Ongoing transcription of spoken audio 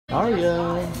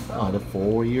Aria on the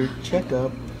 4-year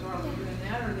checkup.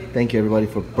 Thank you everybody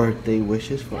for birthday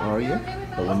wishes for Aria.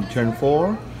 But when you turn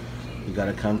 4, you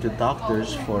gotta come to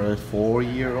doctors for a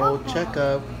 4-year-old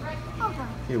checkup.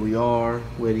 Here we are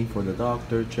waiting for the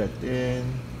doctor, checked in,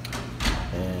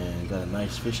 and got a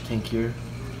nice fish tank here.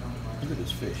 Look at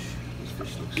this fish. This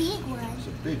fish looks big one. It's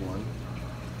a big one.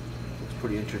 Looks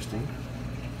pretty interesting.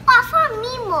 Oh, from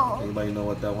Nemo. Anybody know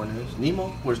what that one is? Nemo?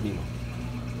 Where's Nemo?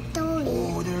 Dory.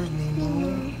 Oh, there's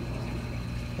Nemo.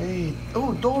 Hey,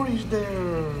 oh, Dory's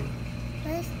there.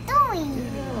 Where's Dory?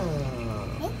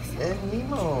 Yeah. And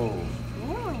Nemo.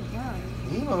 Oh, yeah.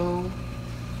 Nemo.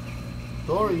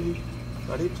 Dory.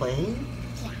 Are they playing?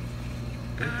 Yeah.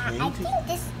 I think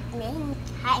this name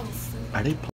Titus. Are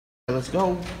they playing? Let's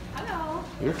go. Hello.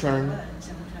 Your turn.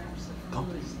 Go.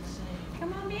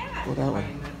 Come on back. Go that way.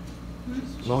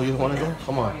 No, you don't want to go?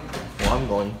 Come on. Well, I'm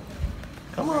going.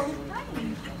 Come on.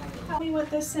 Tell me what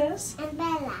this is.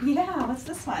 Umbrella. Yeah, what's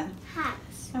this one?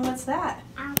 House. And what's that?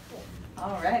 Apple.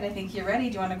 All right, I think you're ready.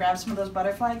 Do you want to grab some of those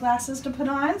butterfly glasses to put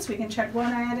on so we can check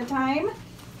one eye at a time?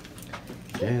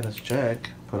 Okay, let's check.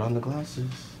 Put on the glasses.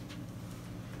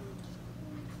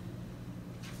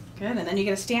 Good, and then you're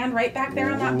going to stand right back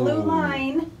there on that blue Ooh.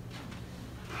 line.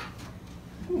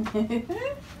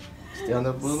 Stay on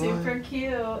the blue line. Super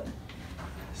cute.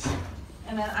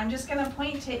 And then I'm just going to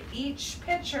point to each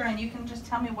picture and you can just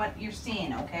tell me what you're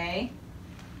seeing, okay?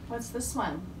 What's this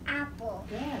one? Apple.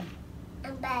 Good.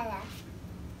 Umbrella.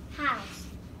 House.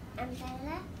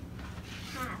 Umbrella.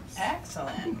 House.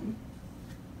 Excellent.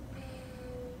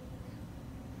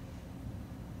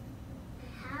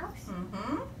 House.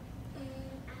 Mm-hmm.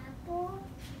 Apple.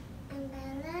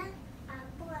 Umbrella.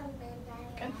 Apple. Umbrella.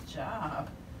 Good job.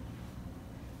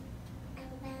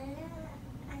 Umbrella.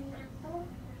 An apple.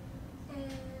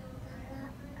 Umbrella.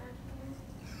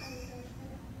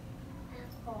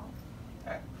 Apple.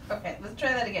 Apple. Okay, let's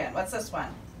try that again. What's this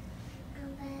one?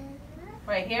 Umbrella.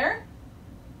 Right here?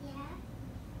 Yeah.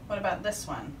 What about this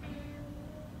one?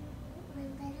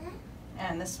 Umbrella.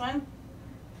 And this one?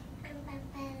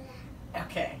 Umbrella.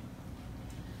 Okay.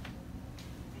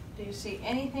 Do you see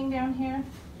anything down here?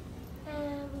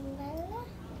 Umbrella.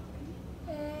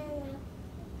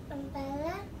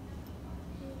 Umbrella.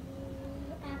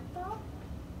 Apple.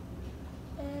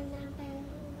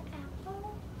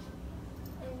 Apple.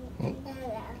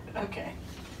 Umbrella. Okay.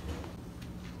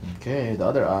 Okay, the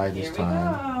other eye this Here we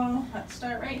time. go. Let's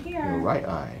start right here. Your right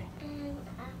eye.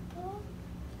 Apple.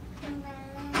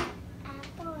 Umbrella.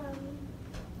 Apple.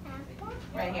 Apple.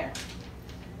 Right here.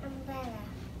 Umbrella.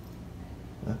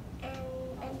 Huh?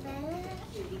 Umbrella.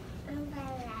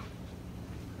 Umbrella.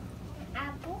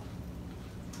 Apple.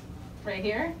 Right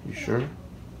here? You sure?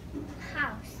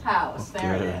 House. House.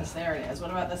 There Okay. it is. There it is.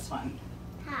 What about this one?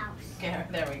 House. Okay,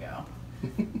 there we go.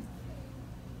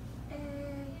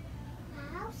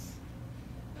 House.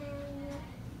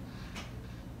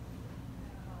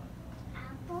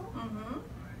 Apple. Mm-hmm. And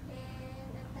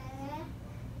umbrella.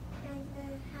 And the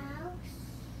house.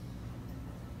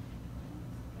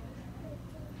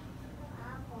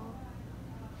 Apple.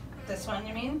 This one,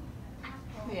 you mean?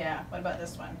 Apple. Yeah. What about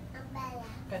this one? Umbrella.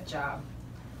 Good job.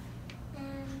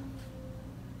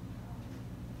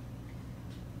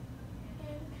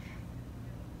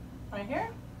 Right here?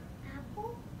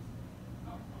 Apple.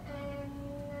 And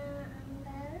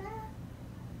umbrella.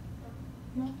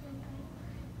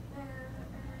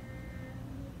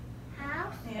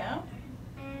 House. Yeah.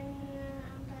 And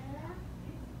umbrella.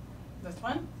 This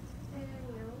one? No.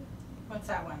 What's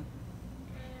that one?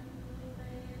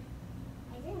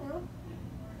 I don't know.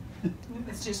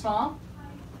 It's too small?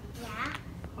 Yeah.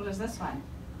 What is this one?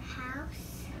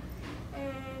 House.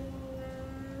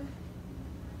 And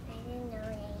I don't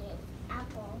know.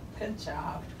 Apple. Good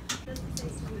job.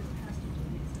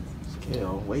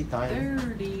 Scale, weight time.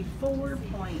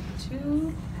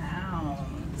 34.2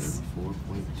 pounds.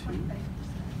 4.2. Good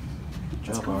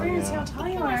Let's job, go over here and see how Aria. tall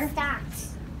you Look at are. my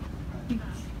socks.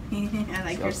 I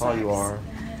like See your how tall you socks. are.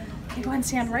 Okay, go ahead and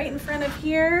stand right in front of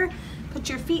here. Put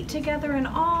your feet together and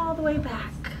all the way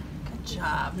back. Good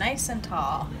job. Nice and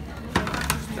tall.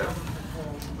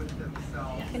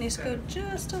 Can you scoot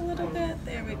just a little bit?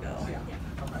 There we go.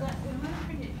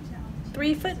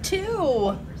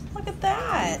 3'2". Look at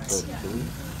that.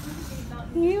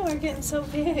 4.2. You are getting so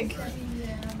big.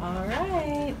 All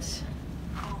right.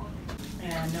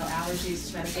 And no allergies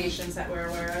to medications that we're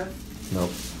aware of?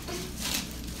 Nope.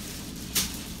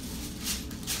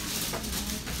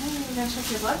 Okay, we're gonna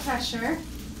check your blood pressure.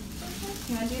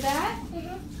 You wanna do that?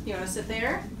 You wanna sit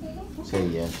there? Say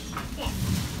yes.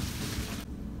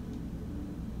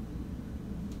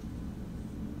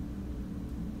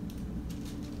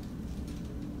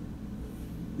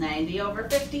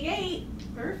 90/58.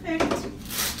 Perfect.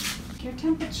 Your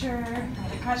temperature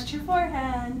right across your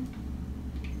forehead.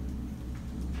 Good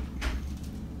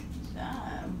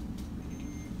job.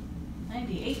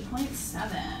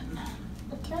 98.7.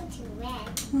 It turned to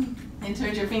red. And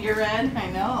turned your finger red?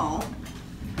 I know.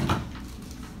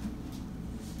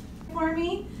 For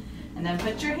me. And then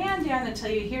put your hand down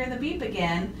until you hear the beep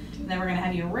again. And then we're going to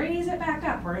have you raise it back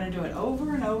up. We're going to do it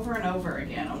over and over and over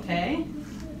again, okay?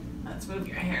 Let's move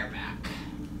your hair back.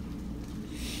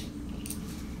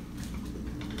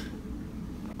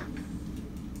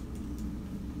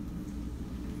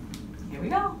 Here we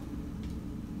go.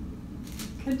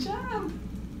 Good job.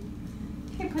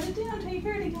 Okay, put it down until you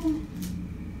hear it again.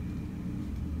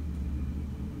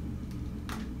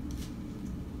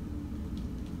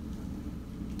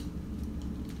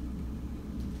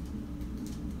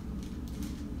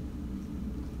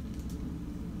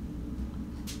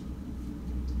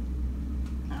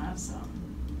 Awesome.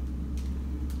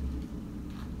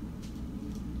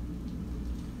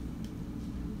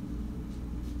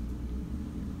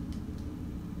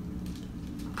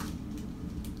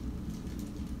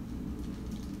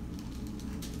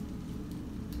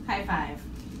 High five.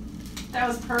 That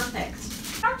was perfect.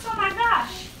 Oh my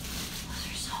gosh. Those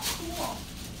are so cool.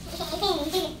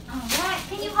 Alright,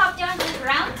 can you hop down to the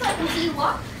ground so I can see you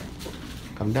walk?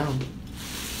 Come down.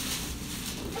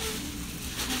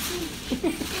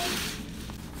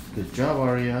 Good job,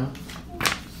 Aria.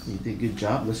 You did a good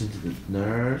job. Listen to the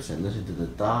nurse and listen to the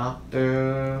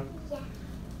doctor. Yeah.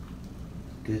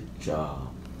 Good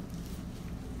job.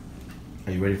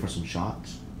 Are you ready for some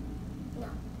shots? No.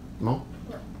 No?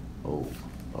 No. Oh,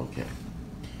 okay.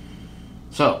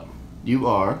 So, you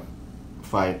are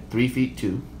 3 feet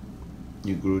 2.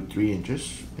 You grew 3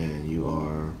 inches and you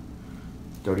are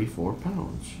 34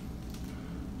 pounds.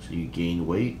 So you gained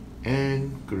weight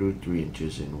and grew 3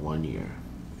 inches in 1 year.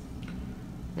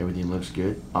 Everything looks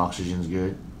good. Oxygen's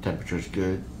good. Temperature's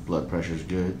good. Blood pressure's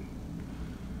good.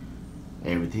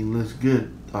 Everything looks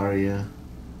good, Aria.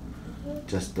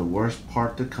 Just the worst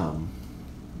part to come.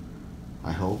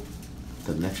 I hope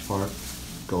the next part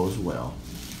goes well.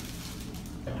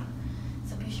 So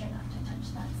be sure not to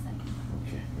touch that second.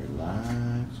 Okay,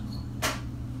 relax.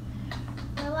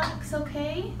 Relax,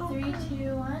 okay? 3,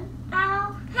 2, 1.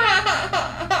 Ow!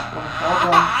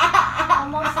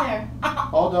 Almost there.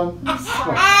 All done. I'm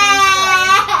sorry.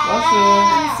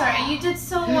 Awesome. I'm sorry. You did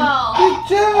so well. Good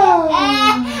job.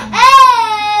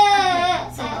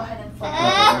 So go ahead and flip over.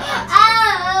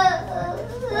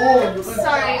 Oh, good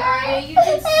Sorry, job. Aria. You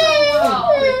did so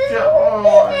well. Good job. Oh,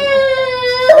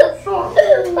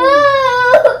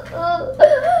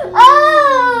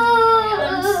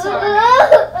 I'm sorry.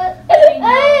 I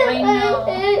know.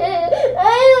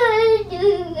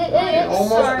 Okay, almost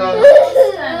Sorry. done.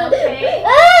 Almost done, okay?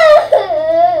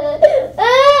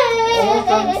 Almost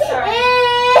done. I'm sorry.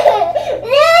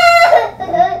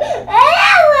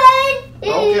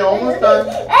 Okay, almost done.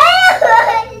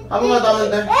 Apa ba tawag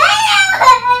din?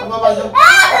 Apa ba ito? Okay.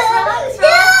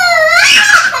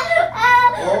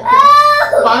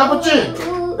 Paano po, Chin?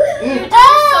 You're doing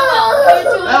so well. You're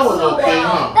doing That was so okay,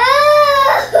 well. huh?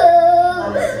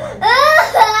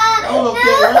 That was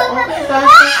okay, right? Okay,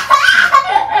 thanks.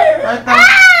 Right, thanks.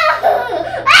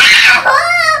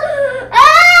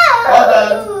 All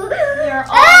done. You're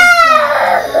all done.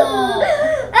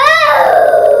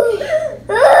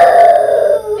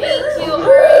 Thank you,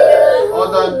 Aria. All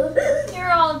done.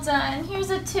 You're all done. Here's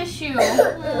a tissue.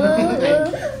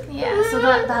 Yeah, so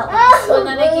that last one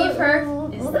that I gave her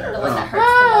is the one that hurts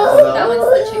the most. That one's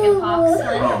the chicken pox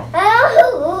one.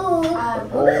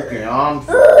 Okay,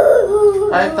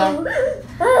 right, thanks.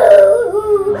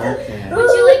 Okay.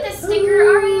 Would you like a sticker,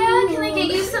 Aria? Can I get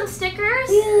you some stickers?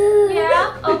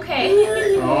 Yeah? Okay.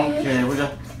 Okay, we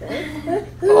got.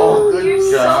 Oh, good You're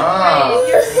job.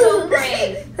 so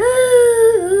brave.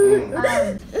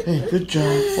 Hey, good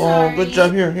job. Oh, good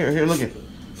job. Here, look at.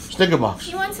 Sticker box.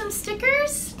 You want some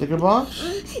stickers? Sticker box?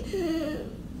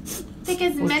 Take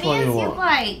as Which many one as you you want?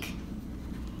 like.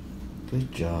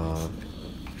 Good job.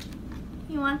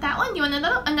 You want that one? You want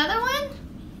another one?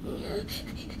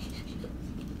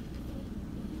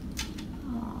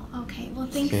 Oh, okay. Well,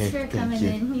 thanks Okay, for thank coming you.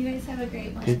 in. You guys have a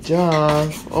great one. Good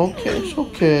job. Okay, it's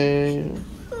okay.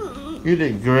 You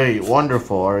did great.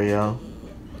 Wonderful, Aria.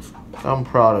 I'm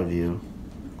proud of you.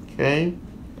 Okay?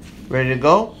 Ready to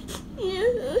go?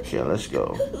 Okay, let's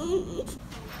go.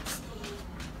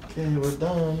 Okay, we're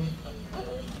done.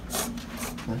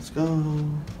 Let's go.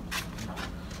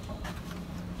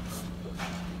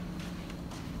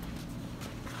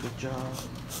 Good job.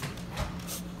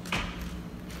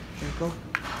 Okay, go.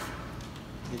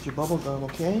 Get your bubble gum,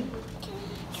 okay?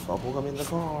 Bubble gum in the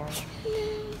car.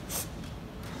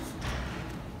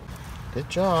 Good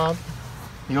job.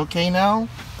 You okay now?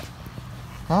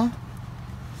 Huh?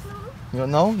 You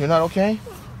don't know? You're not okay?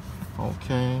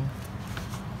 Okay.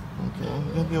 Okay.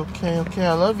 You're gonna be okay. Okay,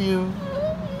 I love you.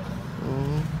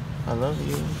 I love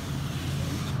you.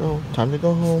 Let's go. Time to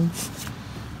go home.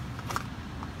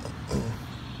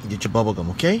 Get your bubble gum,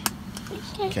 okay?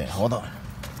 Okay, hold on.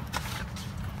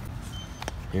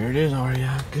 Here it is,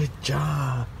 Aria. Good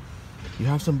job. You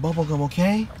have some bubble gum,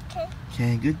 okay?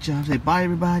 Okay, good job. Say bye,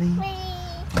 everybody.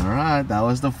 Alright, that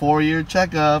was the 4-year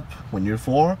checkup. When you're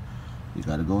 4, you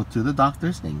gotta go to the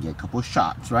doctors and get a couple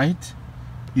shots, right?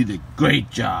 You did a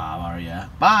great job, Aria.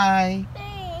 Bye.